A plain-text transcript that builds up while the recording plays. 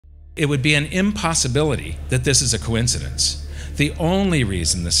It would be an impossibility that this is a coincidence. The only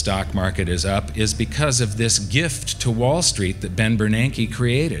reason the stock market is up is because of this gift to Wall Street that Ben Bernanke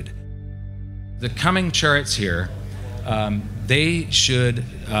created. The coming charts here, they should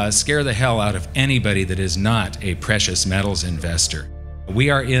scare the hell out of anybody that is not a precious metals investor. We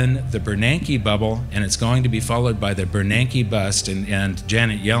are in the Bernanke bubble, and it's going to be followed by the Bernanke bust, and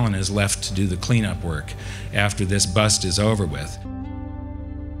Janet Yellen is left to do the cleanup work after this bust is over with.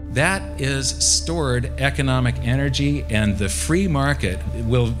 That is stored economic energy, and the free market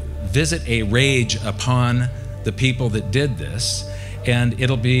will visit a rage upon the people that did this, and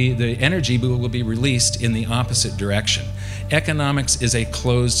the energy will be released in the opposite direction. Economics is a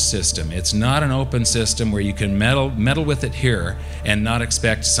closed system. It's not an open system where you can meddle with it here and not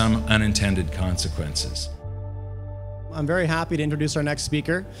expect some unintended consequences. I'm very happy to introduce our next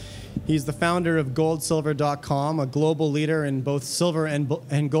speaker. He's the founder of goldsilver.com, a global leader in both silver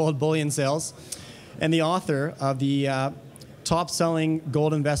and gold bullion sales, and the author of the top-selling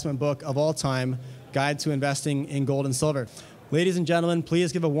gold investment book of all time, Guide to Investing in Gold and Silver. Ladies and gentlemen,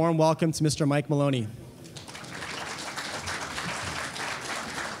 please give a warm welcome to Mr. Mike Maloney.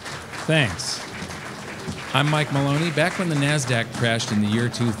 Thanks. I'm Mike Maloney. Back when the NASDAQ crashed in the year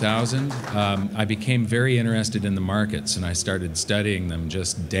 2000, I became very interested in the markets, and I started studying them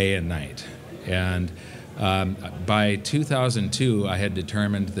just day and night. And by 2002, I had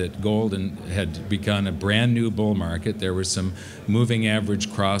determined that gold had begun a brand new bull market. There were some moving average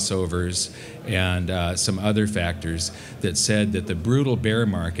crossovers and some other factors that said that the brutal bear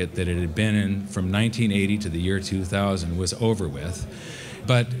market that it had been in from 1980 to the year 2000 was over with.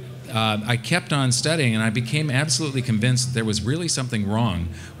 But I kept on studying, and I became absolutely convinced that there was really something wrong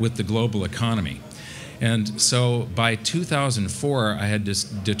with the global economy. And so by 2004, I had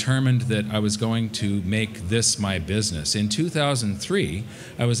determined that I was going to make this my business. In 2003,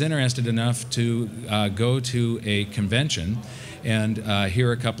 I was interested enough to go to a convention and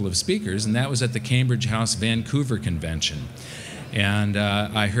hear a couple of speakers, and that was at the Cambridge House Vancouver Convention. And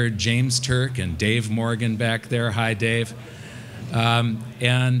I heard James Turk and Dave Morgan back there. Hi, Dave.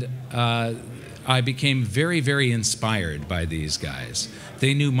 I became very, very inspired by these guys.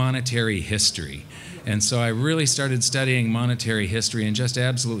 They knew monetary history. And so I really started studying monetary history and just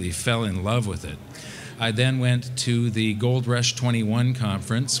absolutely fell in love with it. I then went to the Gold Rush 21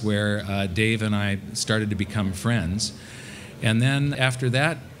 conference where Dave and I started to become friends. And then after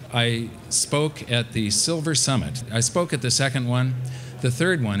that, I spoke at the Silver Summit. I spoke at the second one. The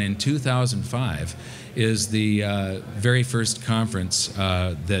third one in 2005 is the very first conference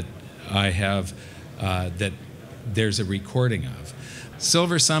that I have that there's a recording of.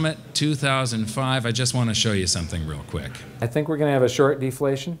 Silver Summit 2005, I just want to show you something real quick. I think we're going to have a short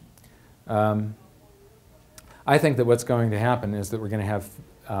deflation. I think that what's going to happen is that we're going to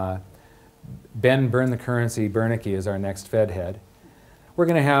have Ben Burn the Currency Bernanke as our next Fed head. We're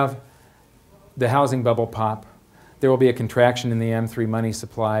going to have the housing bubble pop. There will be a contraction in the M3 money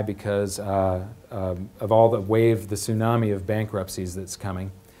supply because of all the tsunami of bankruptcies that's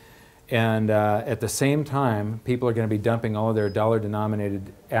coming. And at the same time, people are going to be dumping all of their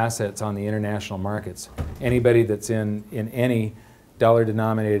dollar-denominated assets on the international markets. Anybody that's in any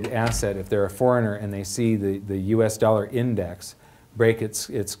dollar-denominated asset, if they're a foreigner and they see the US dollar index break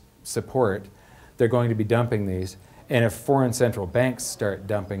its support, they're going to be dumping these. And if foreign central banks start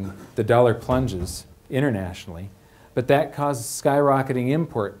dumping, the dollar plunges internationally. But that causes skyrocketing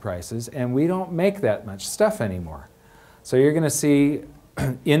import prices, and we don't make that much stuff anymore. So you're going to see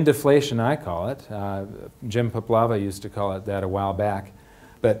in deflation, I call it. Jim Poplava used to call it that a while back.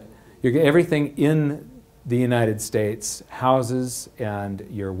 But everything in the United States, houses and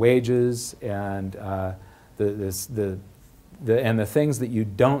your wages and the things that you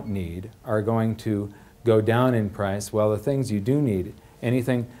don't need are going to go down in price, while the things you do need,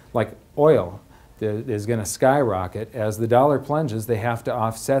 anything like oil, is going to skyrocket. As the dollar plunges, they have to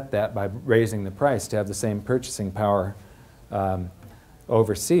offset that by raising the price to have the same purchasing power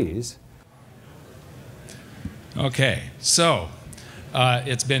overseas. Okay, so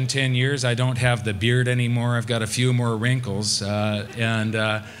it's been 10 years. I don't have the beard anymore. I've got a few more wrinkles, but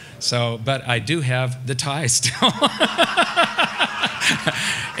I do have the tie still.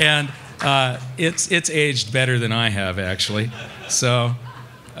 And it's aged better than I have, actually. So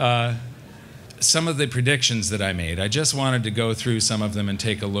some of the predictions that I made, I just wanted to go through some of them and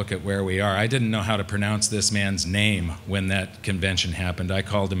take a look at where we are. I didn't know how to pronounce this man's name when that convention happened. I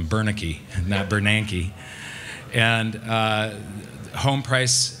called him Bernanke, not Bernanke. And home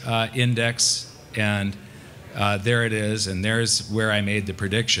price index, and there it is, and there's where I made the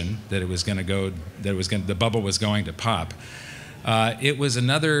prediction that it was going to go, that the bubble was going to pop. It was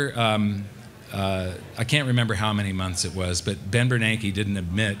another, I can't remember how many months it was, but Ben Bernanke didn't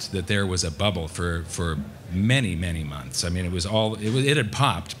admit that there was a bubble for many, many months. I mean, it had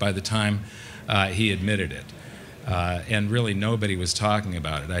popped by the time he admitted it. And really nobody was talking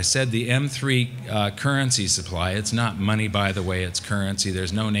about it. I said the M3 currency supply, it's not money, by the way, it's currency.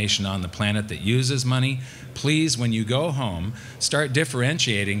 There's no nation on the planet that uses money. Please, when you go home, start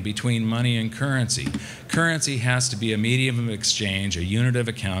differentiating between money and currency. Currency has to be a medium of exchange, a unit of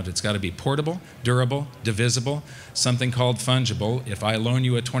account. It's got to be portable, durable, divisible, something called fungible. If I loan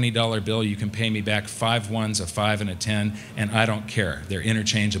you a $20 bill, you can pay me back 5 ones, a 5, and a 10, and I don't care. They're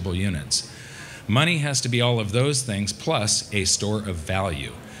interchangeable units. Money has to be all of those things plus a store of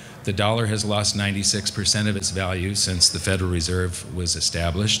value. The dollar has lost 96% of its value since the Federal Reserve was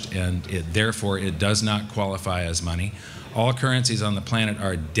established, and therefore it does not qualify as money. All currencies on the planet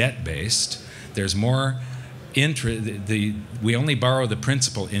are debt-based. There's more interest. We only borrow the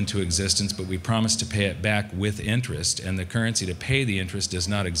principal into existence, but we promise to pay it back with interest, and the currency to pay the interest does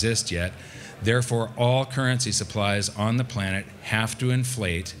not exist yet. Therefore, all currency supplies on the planet have to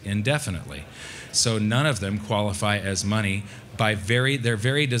inflate indefinitely. So none of them qualify as money. By their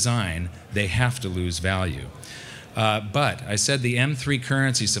very design, they have to lose value. But I said the M3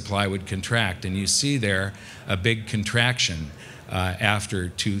 currency supply would contract, and you see there a big contraction after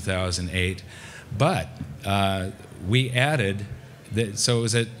 2008. But we added, so it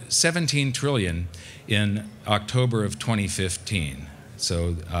was at 17 trillion in October of 2015.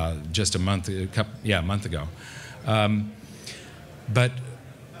 So just a month ago. But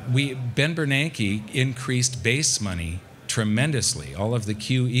Ben Bernanke increased base money tremendously, all of the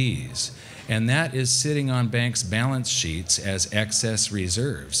QEs, and that is sitting on banks' balance sheets as excess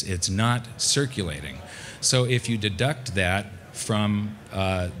reserves. It's not circulating. So if you deduct that from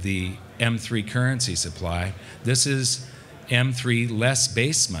the M3 currency supply, this is M3 less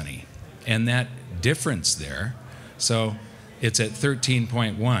base money, and that difference there, so it's at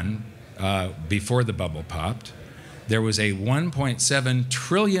 13.1 before the bubble popped. There was a $1.7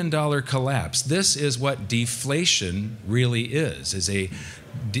 trillion collapse. This is what deflation really is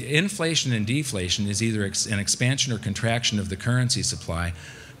inflation and deflation is either an expansion or contraction of the currency supply.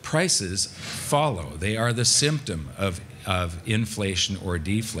 Prices follow. They are the symptom of inflation or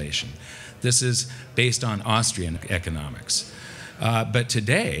deflation. This is based on Austrian economics. But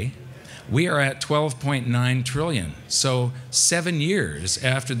today, we are at 12.9 trillion. So 7 years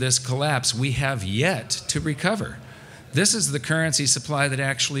after this collapse, we have yet to recover. This is the currency supply that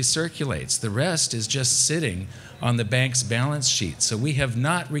actually circulates. The rest is just sitting on the bank's balance sheet. So we have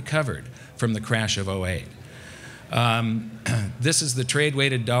not recovered from the crash of '08. This is the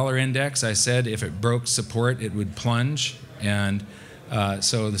trade-weighted dollar index. I said if it broke support, it would plunge. And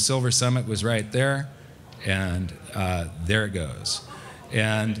so the Silver Summit was right there, and there it goes.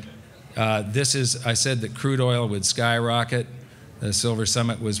 And this is, I said that crude oil would skyrocket. The Silver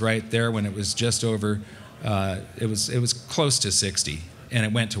Summit was right there when it was just over, it was close to 60, and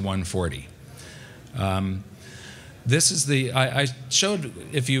it went to 140. This is the, I showed,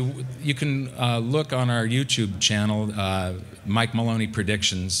 if you can look on our YouTube channel, Mike Maloney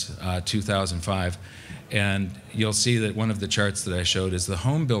Predictions 2005, and you'll see that one of the charts that I showed is the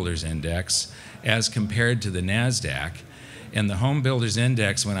Home Builders Index as compared to the NASDAQ. And the Home Builders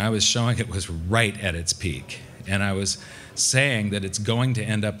Index, when I was showing it, was right at its peak. And I was saying that it's going to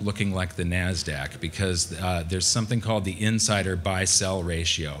end up looking like the NASDAQ because there's something called the insider buy-sell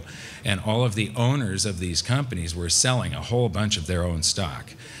ratio. And all of the owners of these companies were selling a whole bunch of their own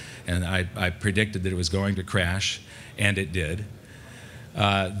stock. And I predicted that it was going to crash, and it did.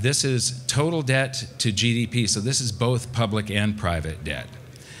 This is total debt to GDP. So this is both public and private debt.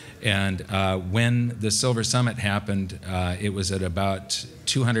 And when the Silver Summit happened, it was at about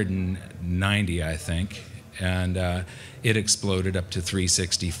 290, I think, and it exploded up to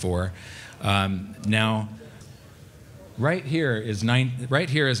 364. Now, right here is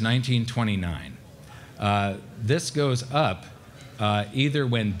 1929. This goes up either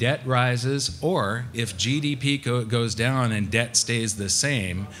when debt rises or if GDP goes down and debt stays the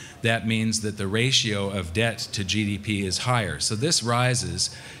same. That means that the ratio of debt to GDP is higher. So this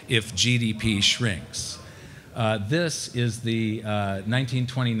rises if GDP shrinks. This is the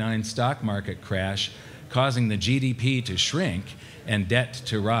 1929 stock market crash, causing the GDP to shrink and debt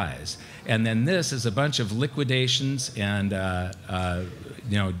to rise. And then this is a bunch of liquidations and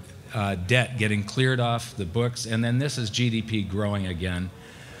debt getting cleared off the books. And then this is GDP growing again.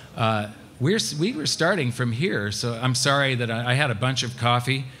 We were starting from here, so I'm sorry that I had a bunch of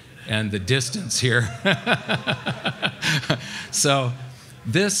coffee and the distance here. So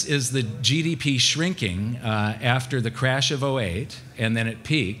This is the GDP shrinking after the crash of '08, and then it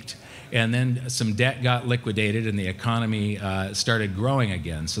peaked, and then some debt got liquidated and the economy started growing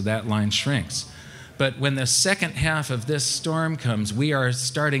again, so that line shrinks. But when the second half of this storm comes, we are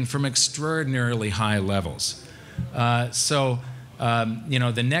starting from extraordinarily high levels. The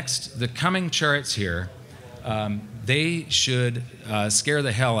coming charts here, they should scare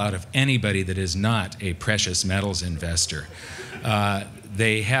the hell out of anybody that is not a precious metals investor.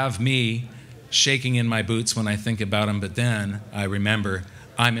 They have me shaking in my boots when I think about them, but then I remember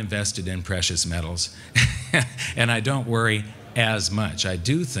I'm invested in precious metals, and I don't worry as much. I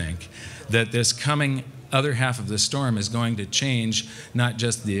do think that this coming other half of the storm is going to change not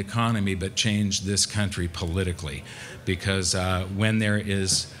just the economy, but change this country politically, because when there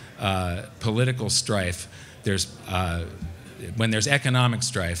is political strife, when there's economic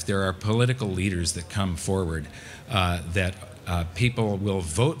strife, there are political leaders that come forward that people will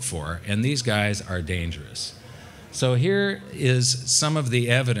vote for, and these guys are dangerous. So here is some of the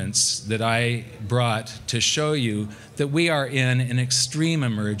evidence that I brought to show you that we are in an extreme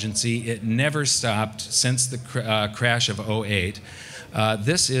emergency. It never stopped since the crash of '08.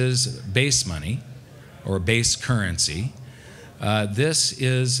 This is base money, or base currency. This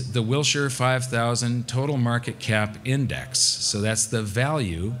is the Wilshire 5000 Total Market Cap Index. So that's the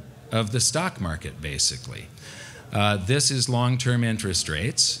value of the stock market, basically. This is long-term interest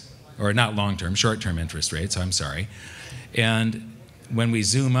rates, or not long-term, short-term interest rates, I'm sorry. And when we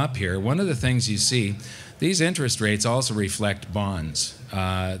zoom up here, one of the things you see, these interest rates also reflect bonds.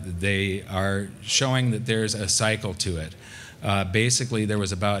 They are showing that there's a cycle to it. Basically, there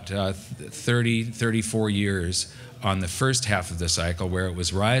was about 34 years on the first half of the cycle where it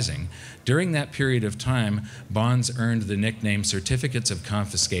was rising. During that period of time, bonds earned the nickname certificates of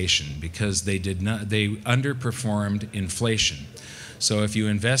confiscation because they underperformed inflation. So if you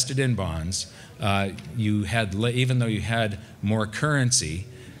invested in bonds, you had, even though you had more currency,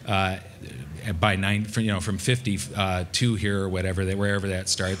 from 52 here or whatever, wherever that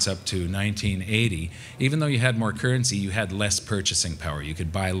starts, up to 1980, even though you had more currency, you had less purchasing power. You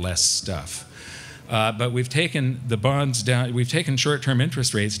could buy less stuff. But we've taken the bonds down, we've taken short-term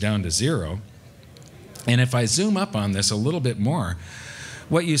interest rates down to zero. And if I zoom up on this a little bit more,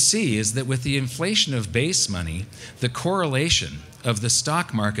 what you see is that with the inflation of base money, the correlation of the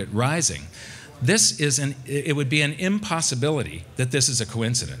stock market rising, it would be an impossibility that this is a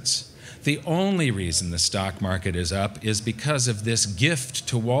coincidence. The only reason the stock market is up is because of this gift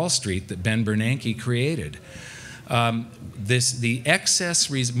to Wall Street that Ben Bernanke created.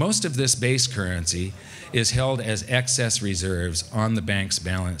 Most of this base currency is held as excess reserves on the bank's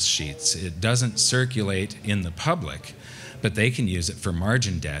balance sheets. It doesn't circulate in the public, but they can use it for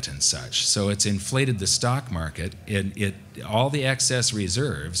margin debt and such. So it's inflated the stock market. All the excess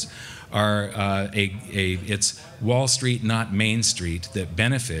reserves are it's Wall Street, not Main Street, that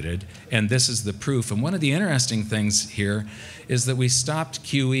benefited, and this is the proof. And one of the interesting things here is that we stopped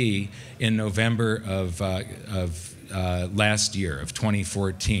QE in November of last year, of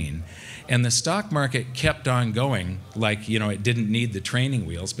 2014, and the stock market kept on going like, it didn't need the training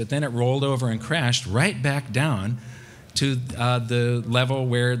wheels, but then it rolled over and crashed right back down to the level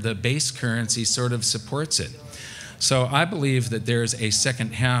where the base currency sort of supports it. So I believe that there's a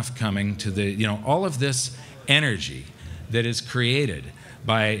second half coming to all of this energy that is created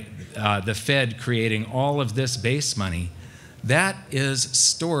by the Fed creating all of this base money. That is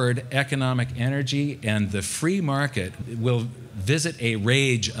stored economic energy, and the free market will visit a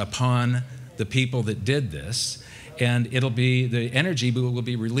rage upon the people that did this, and the energy will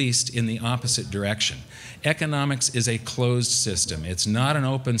be released in the opposite direction. Economics is a closed system. It's not an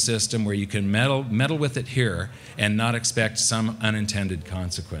open system where you can meddle with it here and not expect some unintended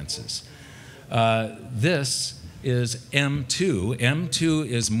consequences. This is M2. M2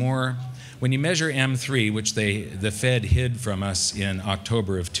 is more, when you measure M3, which the Fed hid from us in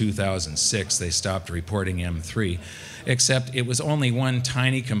October of 2006, they stopped reporting M3, except it was only one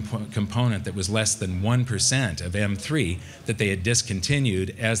tiny component that was less than 1% of M3 that they had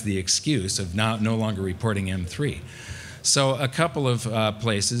discontinued as the excuse of no longer reporting M3. So a couple of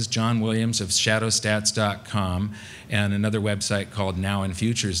places, John Williams of shadowstats.com and another website called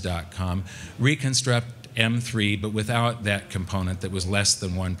nowinfutures.com, reconstruct M3, but without that component that was less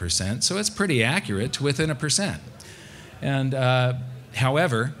than 1%. So it's pretty accurate to within 1%. And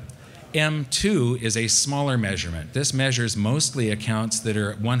however, M2 is a smaller measurement. This measures mostly accounts that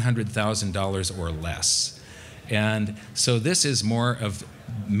are $100,000 or less. And so this is more of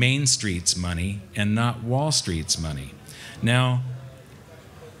Main Street's money and not Wall Street's money. Now,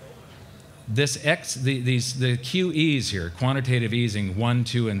 the QEs here, quantitative easing 1,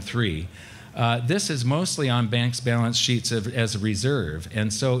 2, and 3, this is mostly on banks' balance sheets as a reserve.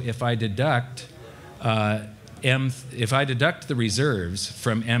 And so if I deduct the reserves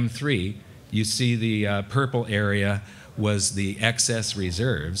from M3, you see the purple area was the excess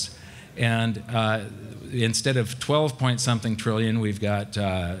reserves. And instead of 12 point something trillion, we've got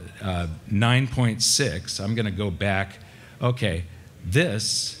 9.6. I'm going to go back. Okay,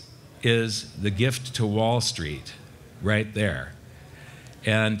 this is the gift to Wall Street right there.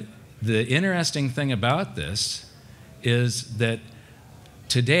 And the interesting thing about this is that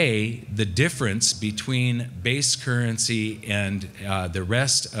today, the difference between base currency and the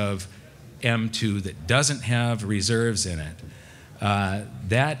rest of M2 that doesn't have reserves in it,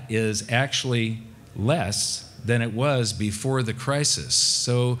 that is actually less than it was before the crisis.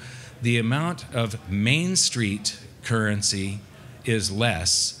 So the amount of Main Street currency is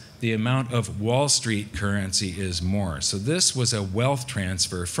less. The amount of Wall Street currency is more. So this was a wealth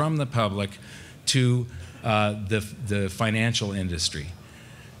transfer from the public to the financial industry.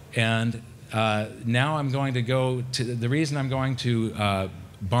 And now I'm going to go to, the reason I'm going to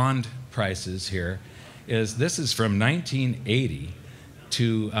bond prices here is this is from 1980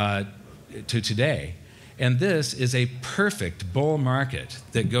 to today. And this is a perfect bull market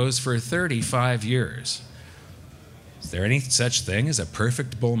that goes for 35 years. Is there any such thing as a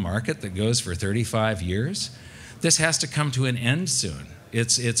perfect bull market that goes for 35 years? This has to come to an end soon.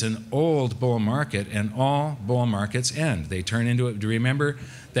 It's an old bull market, and all bull markets end. They turn into it. Do you remember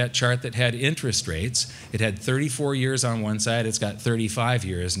that chart that had interest rates? It had 34 years on one side. It's got 35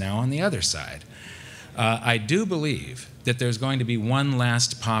 years now on the other side. I do believe that there's going to be one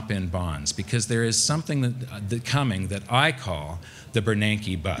last pop in bonds, because there is something that coming that I call the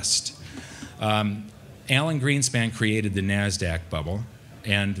Bernanke bust. Alan Greenspan created the NASDAQ bubble,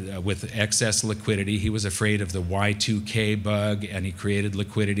 and with excess liquidity, he was afraid of the Y2K bug, and he created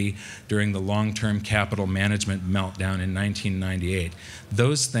liquidity during the long-term capital management meltdown in 1998.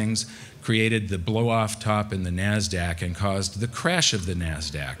 Those things created the blow-off top in the NASDAQ and caused the crash of the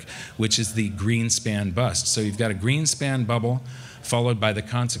NASDAQ, which is the Greenspan bust. So you've got a Greenspan bubble followed by the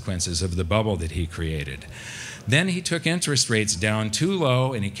consequences of the bubble that he created. Then he took interest rates down too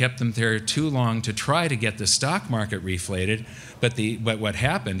low, and he kept them there too long to try to get the stock market reflated. But what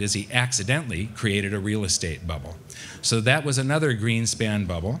happened is he accidentally created a real estate bubble. So that was another Greenspan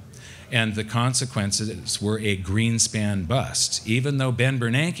bubble, and the consequences were a Greenspan bust. Even though Ben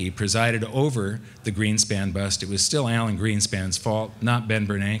Bernanke presided over the Greenspan bust, it was still Alan Greenspan's fault, not Ben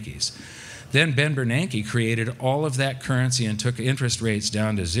Bernanke's. Then Ben Bernanke created all of that currency and took interest rates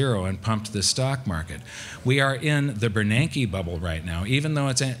down to zero and pumped the stock market. We are in the Bernanke bubble right now, even though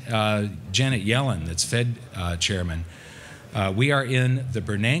it's Janet Yellen that's Fed chairman. We are in the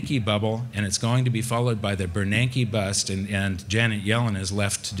Bernanke bubble, and it's going to be followed by the Bernanke bust, and Janet Yellen is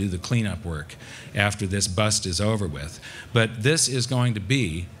left to do the cleanup work after this bust is over with. But this is going to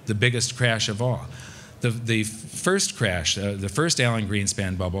be the biggest crash of all. The first crash, the first Alan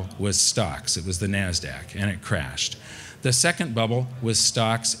Greenspan bubble was stocks. It was the NASDAQ, and it crashed. The second bubble was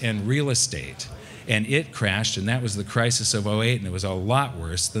stocks and real estate, and it crashed, and that was the crisis of '08, and it was a lot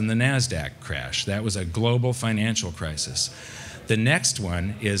worse than the NASDAQ crash. That was a global financial crisis. The next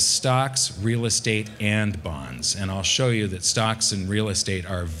one is stocks, real estate, and bonds, and I'll show you that stocks and real estate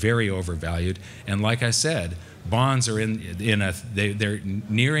are very overvalued, and like I said, bonds are they're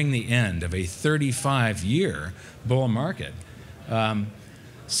nearing the end of a 35-year bull market.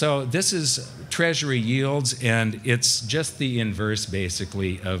 So this is Treasury yields, and it's just the inverse,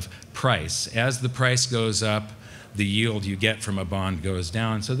 basically, of price. As the price goes up, the yield you get from a bond goes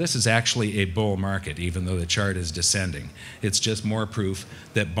down. So this is actually a bull market, even though the chart is descending. It's just more proof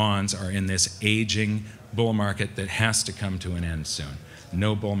that bonds are in this aging bull market that has to come to an end soon.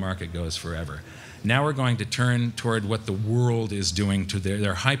 No bull market goes forever. Now we're going to turn toward what the world is doing to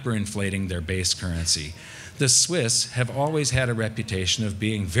they're hyperinflating their base currency. The Swiss have always had a reputation of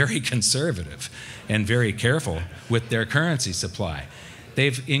being very conservative and very careful with their currency supply.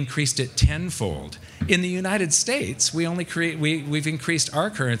 They've increased it tenfold. In the United States, we've increased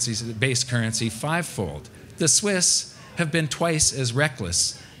our base currency fivefold. The Swiss have been twice as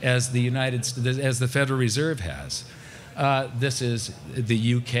reckless as the Federal Reserve has. This is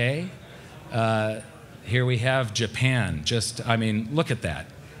the UK. Here we have Japan. Look at that.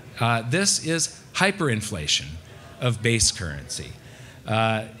 This is hyperinflation of base currency.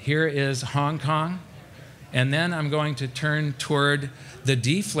 Here is Hong Kong, And then I'm going to turn toward the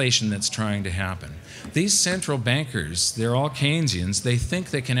deflation that's trying to happen. These central bankers, they're all Keynesians. They think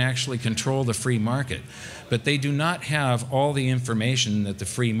they can actually control the free market, but they do not have all the information that the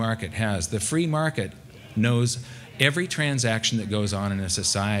free market has. The free market knows every transaction that goes on in a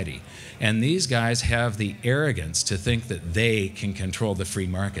society. And these guys have the arrogance to think that they can control the free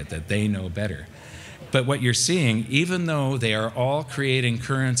market, that they know better. But what you're seeing, even though they are all creating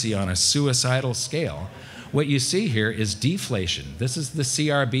currency on a suicidal scale, what you see here is deflation. This is the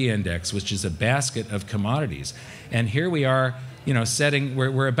CRB index, which is a basket of commodities. And here we are,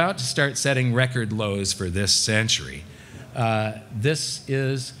 we're about to start setting record lows for this century. This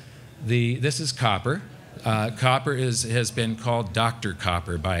is copper. Copper has been called Dr.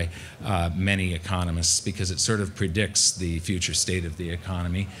 Copper by many economists because it sort of predicts the future state of the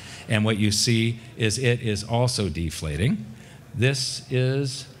economy. And what you see is it is also deflating. This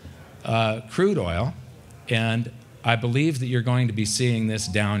is crude oil. And I believe that you're going to be seeing this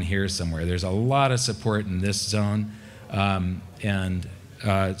down here somewhere. There's a lot of support in this zone.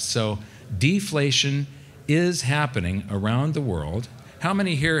 So deflation is happening around the world. How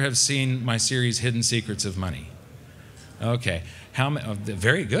many here have seen my series, Hidden Secrets of Money? Okay.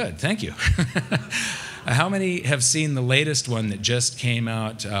 Very good. Thank you. How many have seen the latest one that just came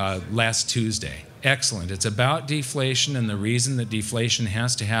out last Tuesday? Excellent. It's about deflation and the reason that deflation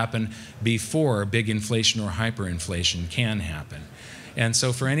has to happen before big inflation or hyperinflation can happen. And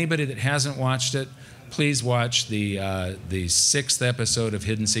so for anybody that hasn't watched it, please watch the 6th episode of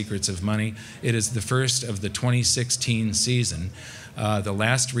Hidden Secrets of Money. It is the first of the 2016 season. The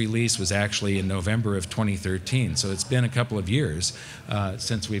last release was actually in November of 2013, so it's been a couple of years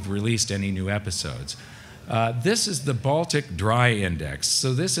since we've released any new episodes. This is the Baltic Dry Index.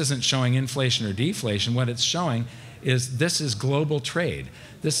 So this isn't showing inflation or deflation. What it's showing is this is global trade.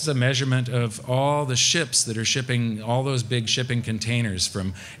 This is a measurement of all the ships that are shipping, all those big shipping containers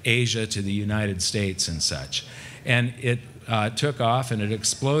from Asia to the United States and such. And it took off and it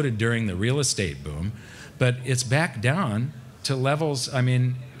exploded during the real estate boom, but it's back down to levels,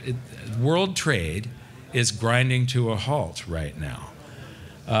 world trade is grinding to a halt right now.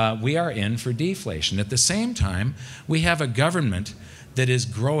 We are in for deflation. At the same time, we have a government that is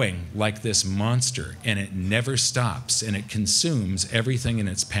growing like this monster, and it never stops, and it consumes everything in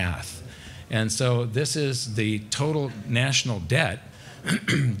its path. And so this is the total national debt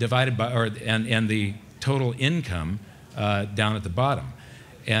divided by, and the total income down at the bottom.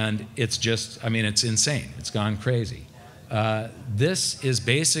 And it's just, it's insane. It's gone crazy. This is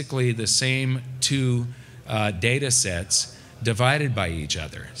basically the same two data sets divided by each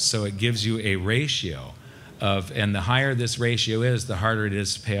other. So it gives you a ratio of, and the higher this ratio is, the harder it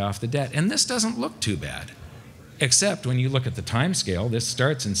is to pay off the debt. And this doesn't look too bad, except when you look at the time scale. This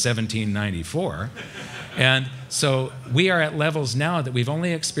starts in 1794. And so we are at levels now that we've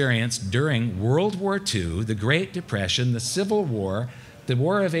only experienced during World War II, the Great Depression, the Civil War, the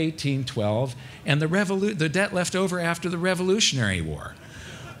War of 1812, and the debt left over after the Revolutionary War.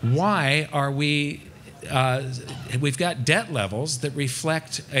 Why are we we've got debt levels that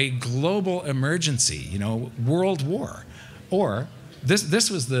reflect a global emergency, world war. Or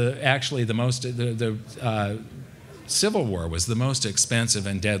this was the Civil War was the most expensive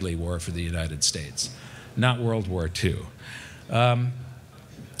and deadly war for the United States, not World War II.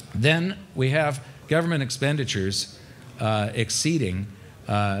 Then we have government expenditures exceeding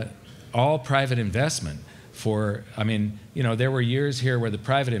all private investment. There were years here where the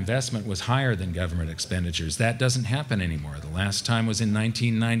private investment was higher than government expenditures. That doesn't happen anymore. The last time was in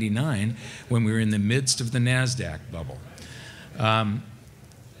 1999 when we were in the midst of the NASDAQ bubble.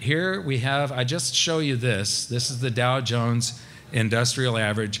 Here we have, I just show you this. This is the Dow Jones Industrial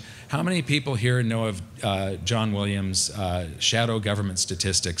Average. How many people here know of John Williams'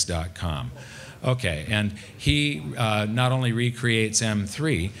 shadowgovernmentstatistics.com? Okay, and he not only recreates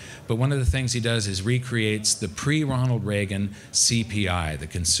M3, but one of the things he does is recreates the pre-Ronald Reagan CPI, the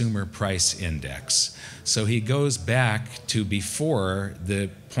Consumer Price Index. So he goes back to before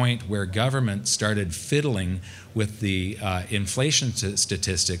the point where government started fiddling with the inflation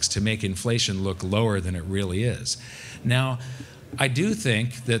statistics to make inflation look lower than it really is. Now, I do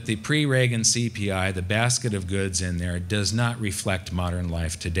think that the pre-Reagan CPI, the basket of goods in there, does not reflect modern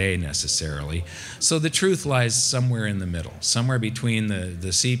life today necessarily. So the truth lies somewhere in the middle, somewhere between the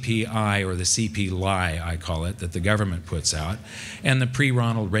CPI, or the CP-LI, I call it, that the government puts out, and the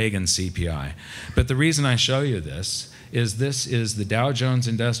pre-Ronald Reagan CPI. But the reason I show you this is the Dow Jones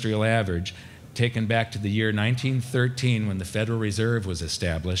Industrial Average taken back to the year 1913 when the Federal Reserve was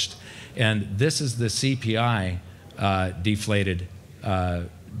established. And this is the CPI deflated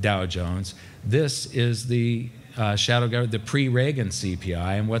Dow Jones. This is the shadow government, the pre-Reagan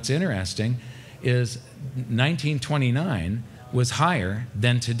CPI. And what's interesting is 1929 was higher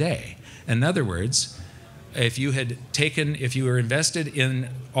than today. In other words, if you were invested in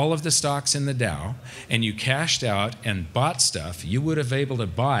all of the stocks in the Dow and you cashed out and bought stuff, you would have been able to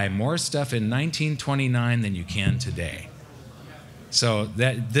buy more stuff in 1929 than you can today. So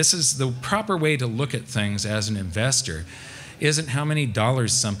this is the proper way to look at things as an investor. Isn't how many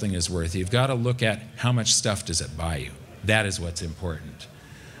dollars something is worth. You've got to look at how much stuff does it buy you. That is what's important.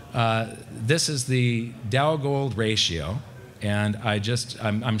 This is the Dow Gold ratio. And I'm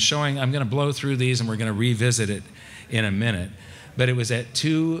going to blow through these and we're going to revisit it in a minute. But it was at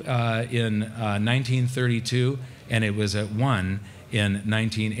 2 in 1932 and it was at 1 in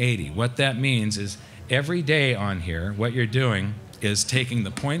 1980. What that means is every day on here, what you're doing is taking the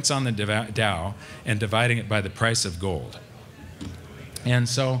points on the Dow and dividing it by the price of gold. And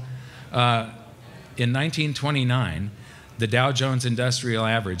so in 1929, the Dow Jones Industrial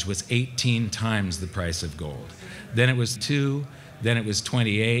Average was 18 times the price of gold. Then it was 2, then it was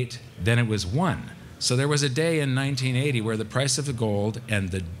 28, then it was 1. So there was a day in 1980 where the price of the gold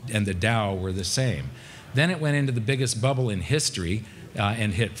and the Dow were the same. Then it went into the biggest bubble in history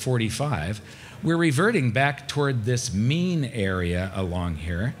and hit 45. We're reverting back toward this mean area along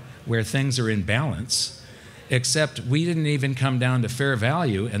here where things are in balance, except we didn't even come down to fair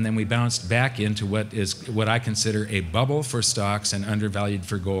value, and then we bounced back into what I consider a bubble for stocks and undervalued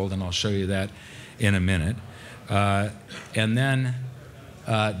for gold, and I'll show you that in a minute. And then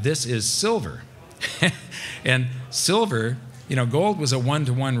this is silver. And silver, gold was a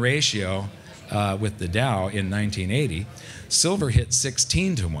 1-to-1 ratio with the Dow in 1980. Silver hit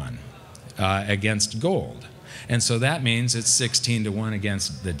 16 to 1 against gold. And so that means it's 16 to 1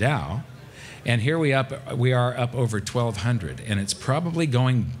 against the Dow. And here we are up over 1,200. And it's probably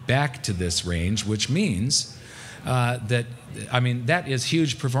going back to this range, which means that is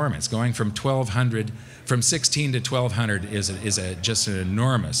huge performance. Going from 1,200, from 16 to 1,200 is just an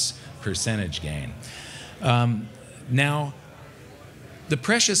enormous percentage gain. Now, the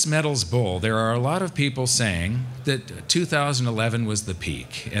precious metals bull, there are a lot of people saying that 2011 was the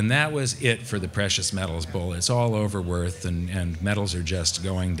peak, and that was it for the precious metals bull. It's all overworth, and metals are just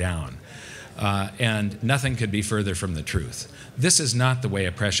going down. And nothing could be further from the truth. This is not the way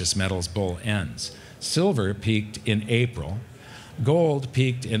a precious metals bull ends. Silver peaked in April. Gold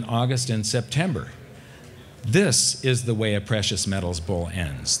peaked in August and September. This is the way a precious metals bull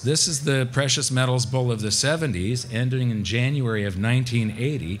ends. This is the precious metals bull of the 70s, ending in January of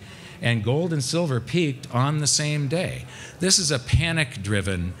 1980, and gold and silver peaked on the same day. This is a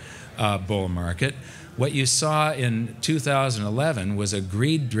panic-driven bull market. What you saw in 2011 was a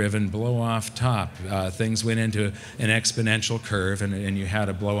greed-driven blow-off top. Things went into an exponential curve, and you had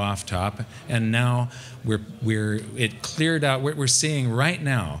a blow-off top. And now it cleared out. What we're seeing right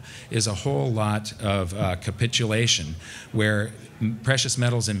now is a whole lot of capitulation, where precious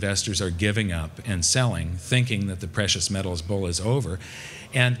metals investors are giving up and selling, thinking that the precious metals bull is over.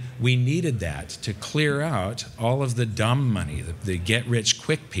 And we needed that to clear out all of the dumb money, the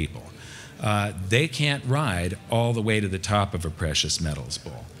get-rich-quick people. They can't ride all the way to the top of a precious metals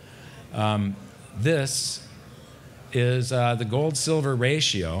bull. This is the gold-silver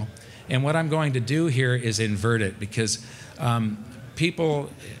ratio, and what I'm going to do here is invert it, because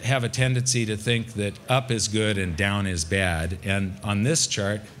people have a tendency to think that up is good and down is bad, and on this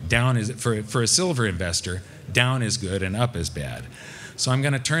chart, down is, for a silver investor, down is good and up is bad. So I'm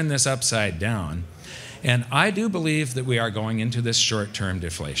going to turn this upside down, and I do believe that we are going into this short-term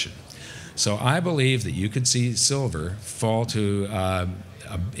deflation. So I believe that you could see silver fall to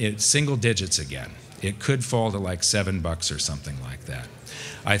single digits again. It could fall to like $7 or something like that.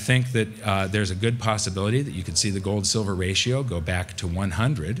 I think that there's a good possibility that you could see the gold-silver ratio go back to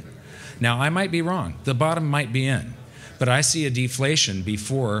 100. Now, I might be wrong. The bottom might be in. But I see a deflation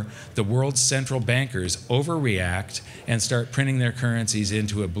before the world's central bankers overreact and start printing their currencies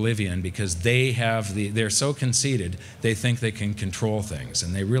into oblivion, because they're so conceited they think they can control things,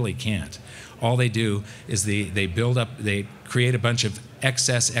 and they really can't. All they do is they create a bunch of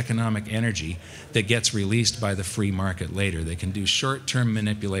excess economic energy that gets released by the free market later. They can do short-term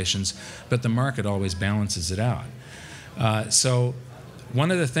manipulations, but the market always balances it out. So one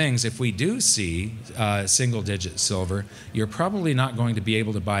of the things, if we do see single-digit silver, you're probably not going to be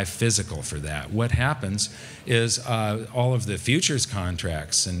able to buy physical for that. What happens is all of the futures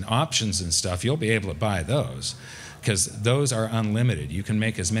contracts and options and stuff, you'll be able to buy those, because those are unlimited. You can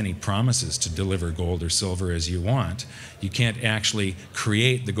make as many promises to deliver gold or silver as you want. You can't actually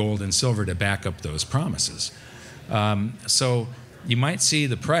create the gold and silver to back up those promises. So you might see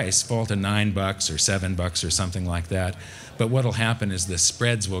the price fall to $9 or $7 or something like that. But what will happen is the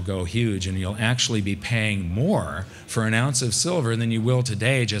spreads will go huge, and you'll actually be paying more for an ounce of silver than you will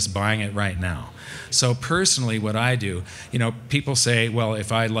today just buying it right now. So personally, what I do, people say, well,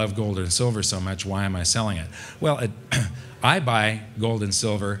 if I love gold and silver so much, why am I selling it? Well, I buy gold and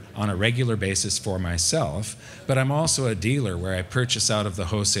silver on a regular basis for myself, but I'm also a dealer where I purchase out of the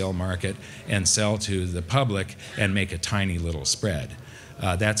wholesale market and sell to the public and make a tiny little spread.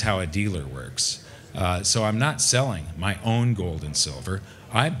 That's how a dealer works. So I'm not selling my own gold and silver.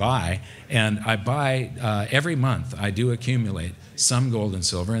 I buy, and I buy every month. I do accumulate some gold and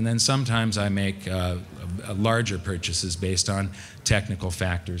silver, and then sometimes I make larger purchases based on technical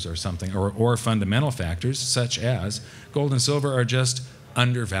factors or something, or fundamental factors such as gold and silver are just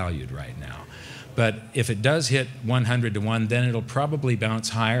undervalued right now. But if it does hit 100 to 1, then it'll probably bounce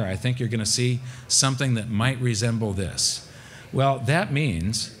higher. I think you're going to see something that might resemble this. Well, that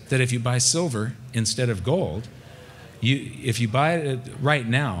means that if you buy silver instead of gold, if you buy it right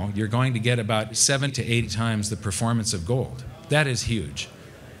now, you're going to get about 7 to 8 times the performance of gold. That is huge.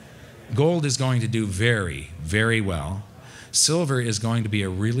 Gold is going to do very, very well. Silver is going to be a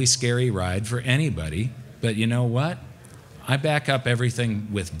really scary ride for anybody, but you know what? I back up everything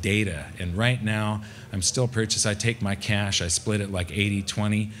with data, and right now I'm still purchasing. I take my cash, I split it like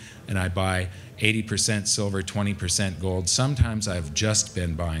 80-20, and I buy 80% silver, 20% gold. Sometimes I've just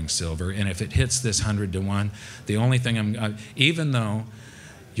been buying silver, and if it hits this 100 to 1, the only thing even though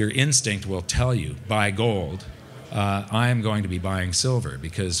your instinct will tell you buy gold, I'm going to be buying silver,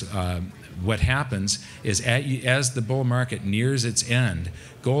 because what happens is as the bull market nears its end,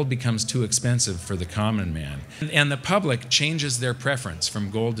 gold becomes too expensive for the common man. And the public changes their preference from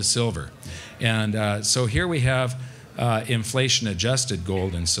gold to silver. And so here we have inflation-adjusted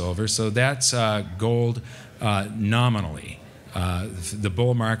gold and silver. So that's gold nominally. The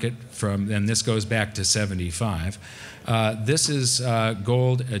bull market and this goes back to 75. This is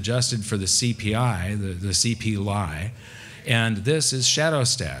gold adjusted for the CPI, the CPI. And this is shadow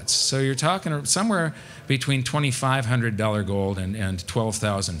stats. So you're talking somewhere between $2,500 gold and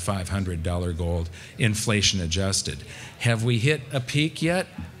 $12,500 gold, inflation adjusted. Have we hit a peak yet?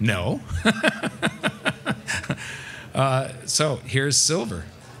 No. So here's silver.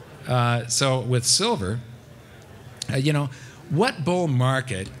 So with silver, what bull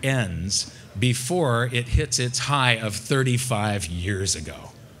market ends before it hits its high of 35 years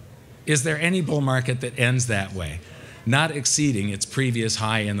ago? Is there any bull market that ends that way? Not exceeding its previous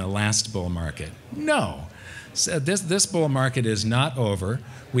high in the last bull market? No. So this bull market is not over.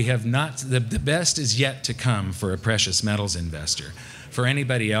 We have not, the best is yet to come for a precious metals investor. For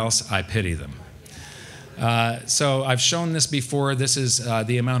anybody else, I pity them. So I've shown this before. This is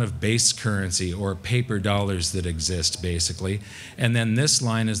the amount of base currency or paper dollars that exist, basically. And then this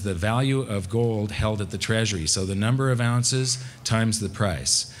line is the value of gold held at the Treasury. So the number of ounces times the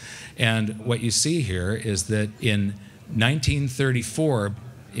price. And what you see here is that in 1934,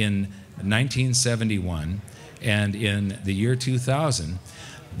 in 1971, and in the year 2000,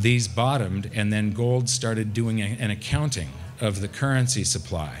 these bottomed, and then gold started doing an accounting of the currency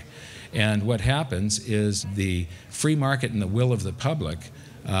supply. And what happens is the free market and the will of the public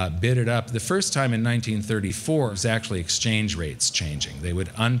bid it up. The first time in 1934 was actually exchange rates changing. They would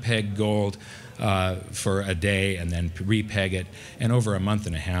unpeg gold for a day and then repeg it, and over a month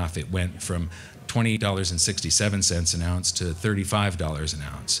and a half it went from $20.67 an ounce to $35 an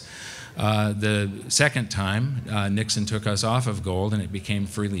ounce. The second time, Nixon took us off of gold and it became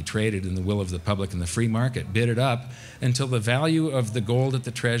freely traded in the will of the public, and the free market bid it up until the value of the gold at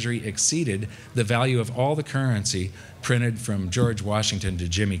the Treasury exceeded the value of all the currency printed from George Washington to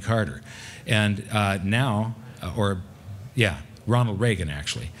Jimmy Carter. And Ronald Reagan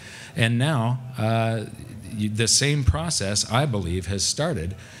actually. And now the same process, I believe, has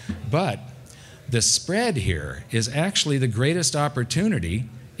started, but the spread here is actually the greatest opportunity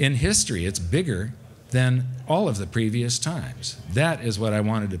in history. It's bigger than all of the previous times. That is what I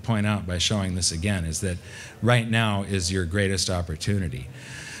wanted to point out by showing this again, is that right now is your greatest opportunity.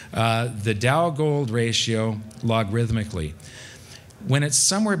 The Dow gold ratio logarithmically, when it's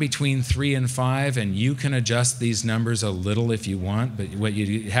somewhere between 3 and 5, and you can adjust these numbers a little if you want, but what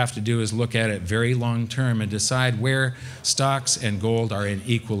you have to do is look at it very long term and decide where stocks and gold are in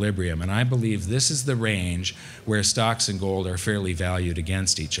equilibrium. And I believe this is the range where stocks and gold are fairly valued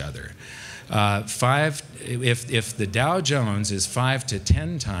against each other. If the Dow Jones is 5 to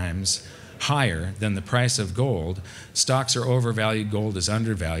 10 times higher than the price of gold, stocks are overvalued, gold is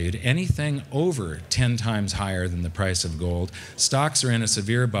undervalued. Anything over 10 times higher than the price of gold, stocks are in a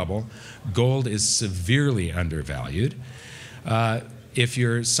severe bubble, gold is severely undervalued. If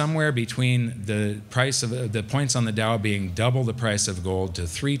you're somewhere between the price of the points on the Dow being double the price of gold to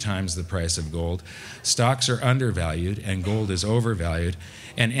 3 times the price of gold, stocks are undervalued and gold is overvalued.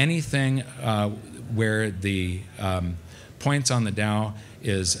 And anything where the points on the Dow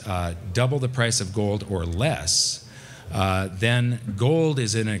is double the price of gold or less, then gold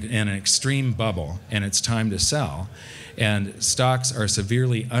is in an extreme bubble and it's time to sell. And stocks are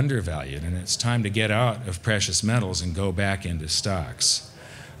severely undervalued, and it's time to get out of precious metals and go back into stocks.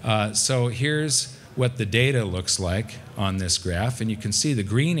 So here's what the data looks like on this graph, and you can see the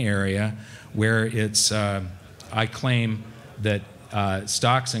green area where it's, I claim that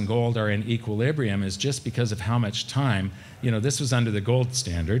stocks and gold are in equilibrium is just because of how much time, this was under the gold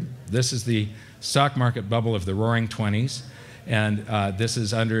standard. This is the stock market bubble of the Roaring 20s, and this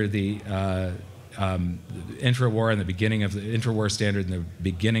is under the intra-war and the beginning of the intra-war standard and the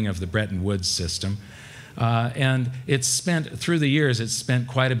beginning of the Bretton Woods system. And it's spent, through the years, it's spent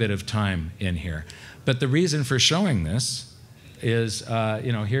quite a bit of time in here. But the reason for showing this is,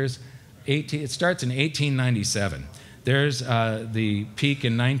 here's it starts in 1897. There's the peak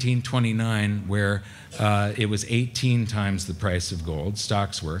in 1929 where it was 18 times the price of gold,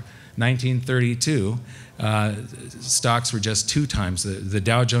 stocks were. 1932, stocks were just 2 times. The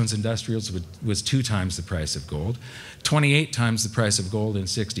Dow Jones Industrials was 2 times the price of gold. 28 times the price of gold in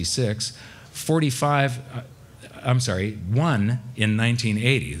 66. 1 in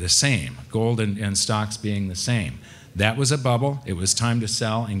 1980, the same. Gold and stocks being the same. That was a bubble. It was time to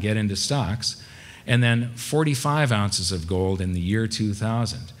sell and get into stocks. And then 45 ounces of gold in the year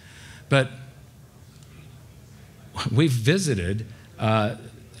 2000. But we've visited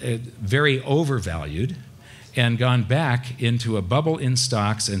very overvalued and gone back into a bubble in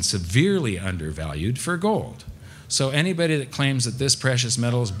stocks and severely undervalued for gold. So anybody that claims that this precious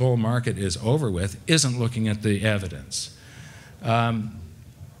metals bull market is over with isn't looking at the evidence.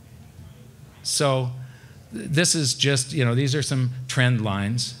 So this is just, these are some trend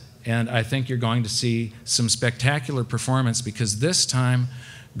lines, and I think you're going to see some spectacular performance because this time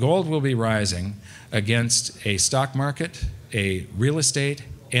gold will be rising against a stock market, a real estate,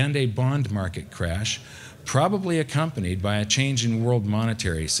 and a bond market crash, probably accompanied by a change in world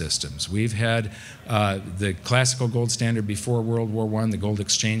monetary systems. We've had the classical gold standard before World War I, the gold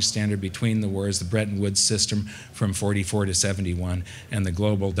exchange standard between the wars, the Bretton Woods system from 44 to 71, and the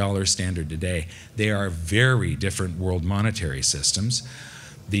global dollar standard today. They are very different world monetary systems.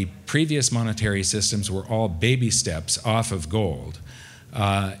 The previous monetary systems were all baby steps off of gold.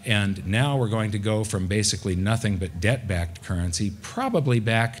 And now we're going to go from basically nothing but debt-backed currency, probably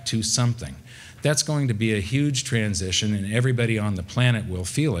back to something. That's going to be a huge transition, and everybody on the planet will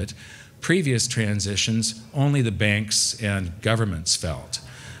feel it. Previous transitions, only the banks and governments felt.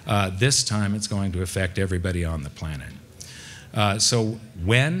 This time, it's going to affect everybody on the planet. So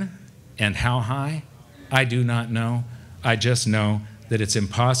when and how high, I do not know. I just know that it's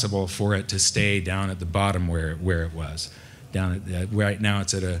impossible for it to stay down at the bottom where it was. Right now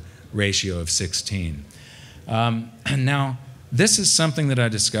it's at a ratio of 16. Now, this is something that I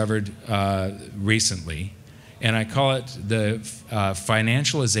discovered recently, and I call it the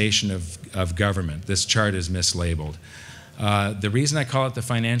financialization of government. This chart is mislabeled. The reason I call it the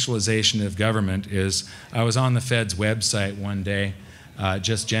financialization of government is I was on the Fed's website one day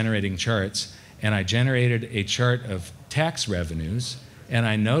just generating charts, and I generated a chart of tax revenues, and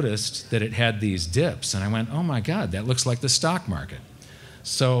I noticed that it had these dips, and I went, oh my God, that looks like the stock market.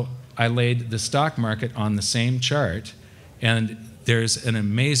 So I laid the stock market on the same chart, and there's an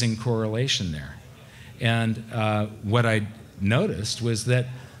amazing correlation there. And what I noticed was that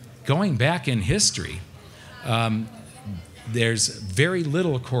going back in history, there's very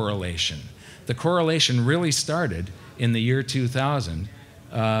little correlation. The correlation really started in the year 2000.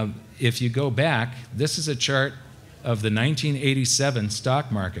 If you go back, this is a chart of the 1987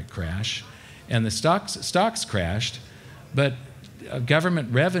 stock market crash, and the stocks crashed, but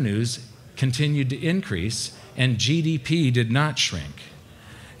government revenues continued to increase, and GDP did not shrink.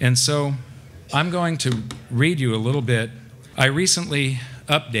 And so I'm going to read you a little bit. I recently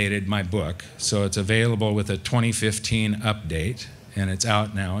updated my book, so it's available with a 2015 update, and it's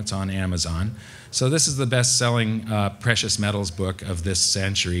out now. It's on Amazon. So this is the best-selling precious metals book of this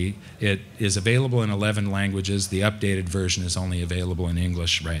century. It is available in 11 languages. The updated version is only available in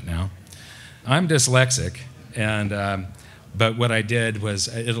English right now. I'm dyslexic, and but what I did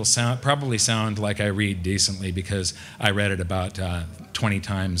was, it'll probably sound like I read decently because I read it about 20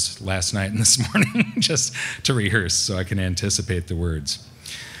 times last night and this morning just to rehearse so I can anticipate the words.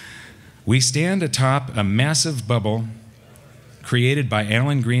 We stand atop a massive bubble created by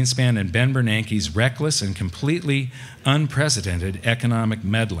Alan Greenspan and Ben Bernanke's reckless and completely unprecedented economic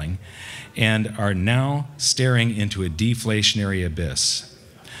meddling, and are now staring into a deflationary abyss.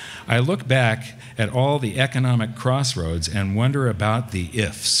 I look back at all the economic crossroads and wonder about the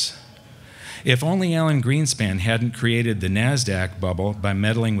ifs. If only Alan Greenspan hadn't created the NASDAQ bubble by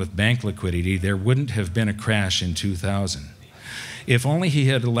meddling with bank liquidity, there wouldn't have been a crash in 2000. If only he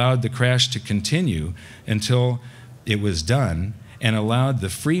had allowed the crash to continue until it was done and allowed the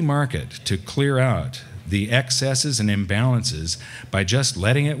free market to clear out the excesses and imbalances by just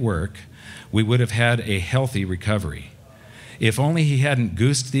letting it work, we would have had a healthy recovery. If only he hadn't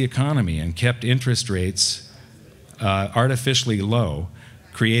goosed the economy and kept interest rates artificially low,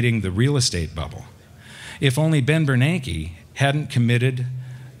 creating the real estate bubble. If only Ben Bernanke hadn't committed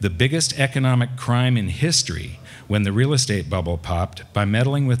the biggest economic crime in history when the real estate bubble popped by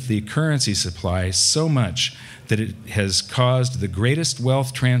meddling with the currency supply so much that it has caused the greatest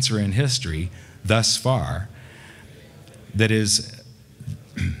wealth transfer in history thus far, that is,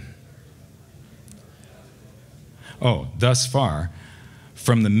 thus far,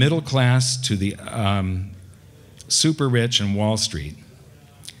 from the middle class to the super rich and Wall Street.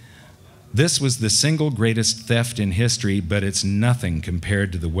 This was the single greatest theft in history, but it's nothing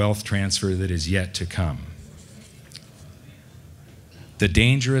compared to the wealth transfer that is yet to come. The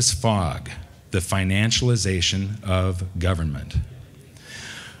dangerous fog, the financialization of government.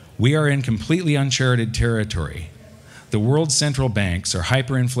 We are in completely uncharted territory. The world's central banks are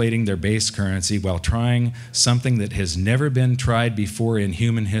hyperinflating their base currency while trying something that has never been tried before in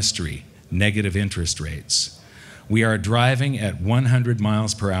human history, negative interest rates. We are driving at 100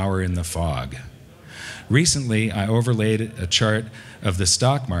 miles per hour in the fog. Recently, I overlaid a chart of the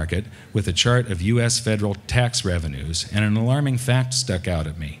stock market with a chart of U.S. federal tax revenues, and an alarming fact stuck out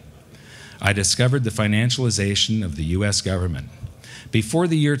at me. I discovered the financialization of the U.S. government. Before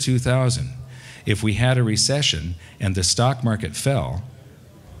the year 2000, if we had a recession and the stock market fell,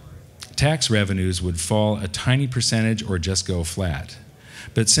 tax revenues would fall a tiny percentage or just go flat.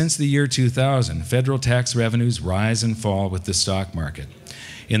 But since the year 2000, federal tax revenues rise and fall with the stock market.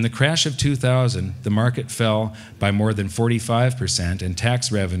 In the crash of 2000, the market fell by more than 45% and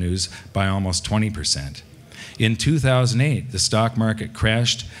tax revenues by almost 20%. In 2008, the stock market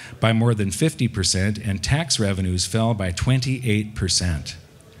crashed by more than 50% and tax revenues fell by 28%.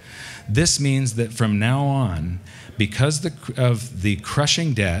 This means that from now on, because of the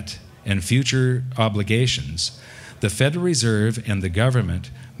crushing debt and future obligations, the Federal Reserve and the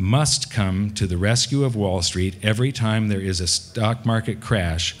government must come to the rescue of Wall Street every time there is a stock market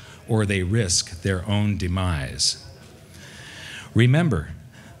crash, or they risk their own demise. Remember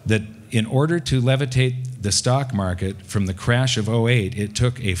that in order to levitate the stock market from the crash of 2008, it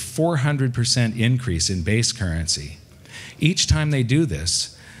took a 400% increase in base currency. Each time they do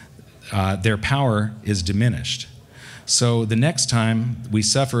this, their power is diminished. So the next time we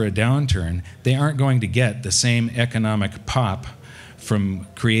suffer a downturn, they aren't going to get the same economic pop from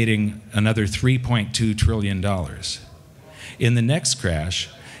creating another $3.2 trillion. In the next crash,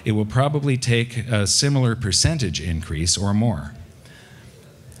 it will probably take a similar percentage increase or more.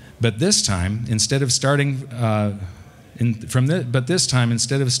 But this time, instead of starting from a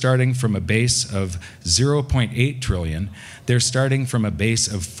base of 0.8 trillion, they're starting from a base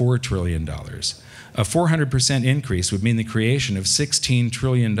of $4 trillion. A 400% increase would mean the creation of $16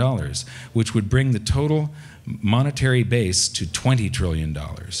 trillion, which would bring the total monetary base to $20 trillion.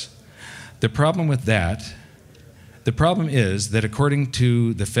 The problem is that according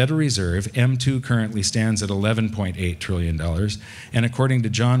to the Federal Reserve, M2 currently stands at $11.8 trillion, and according to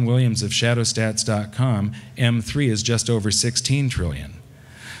John Williams of shadowstats.com, M3 is just over $16 trillion.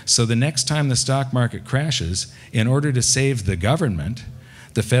 So the next time the stock market crashes, in order to save the government,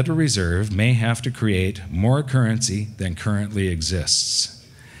 the Federal Reserve may have to create more currency than currently exists.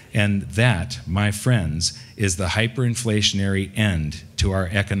 And that, my friends, is the hyperinflationary end to our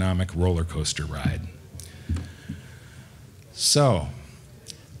economic roller coaster ride. So,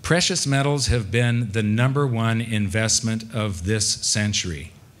 precious metals have been the #1 investment of this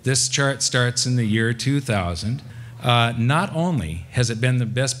century. This chart starts in the year 2000. Not only has it been the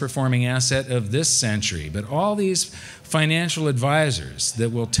best performing asset of this century, but all these financial advisors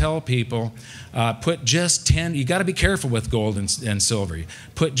that will tell people, put just 10, you got to be careful with gold and silver.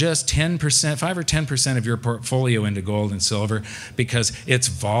 Put just 10%, 5 or 10% of your portfolio into gold and silver because it's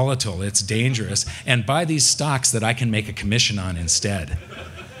volatile, it's dangerous, and buy these stocks that I can make a commission on instead.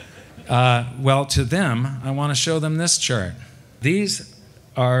 Well, to them, I want to show them this chart. These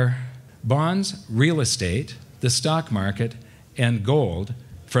are bonds, real estate, the stock market, and gold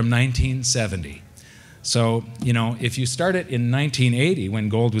from 1970. So, you know, if you start it in 1980 when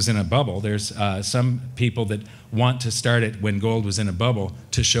gold was in a bubble, there's some people that want to start it when gold was in a bubble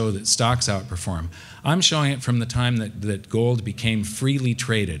to show that stocks outperform. I'm showing it from the time that gold became freely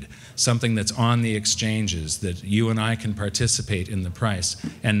traded, something that's on the exchanges, that you and I can participate in the price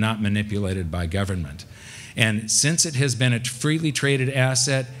and not manipulated by government. And since it has been a freely traded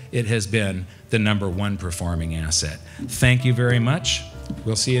asset, it has been the #1 performing asset. Thank you very much.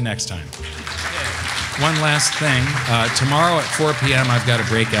 We'll see you next time. One last thing. Tomorrow at 4 p.m. I've got a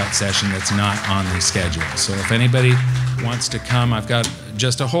breakout session that's not on the schedule. So if anybody wants to come, I've got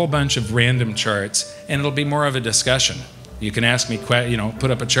just a whole bunch of random charts, and it'll be more of a discussion. You can ask me, you know, put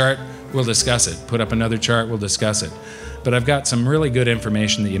up a chart, we'll discuss it. Put up another chart, we'll discuss it. But I've got some really good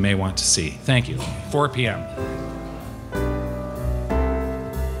information that you may want to see. Thank you. 4 p.m.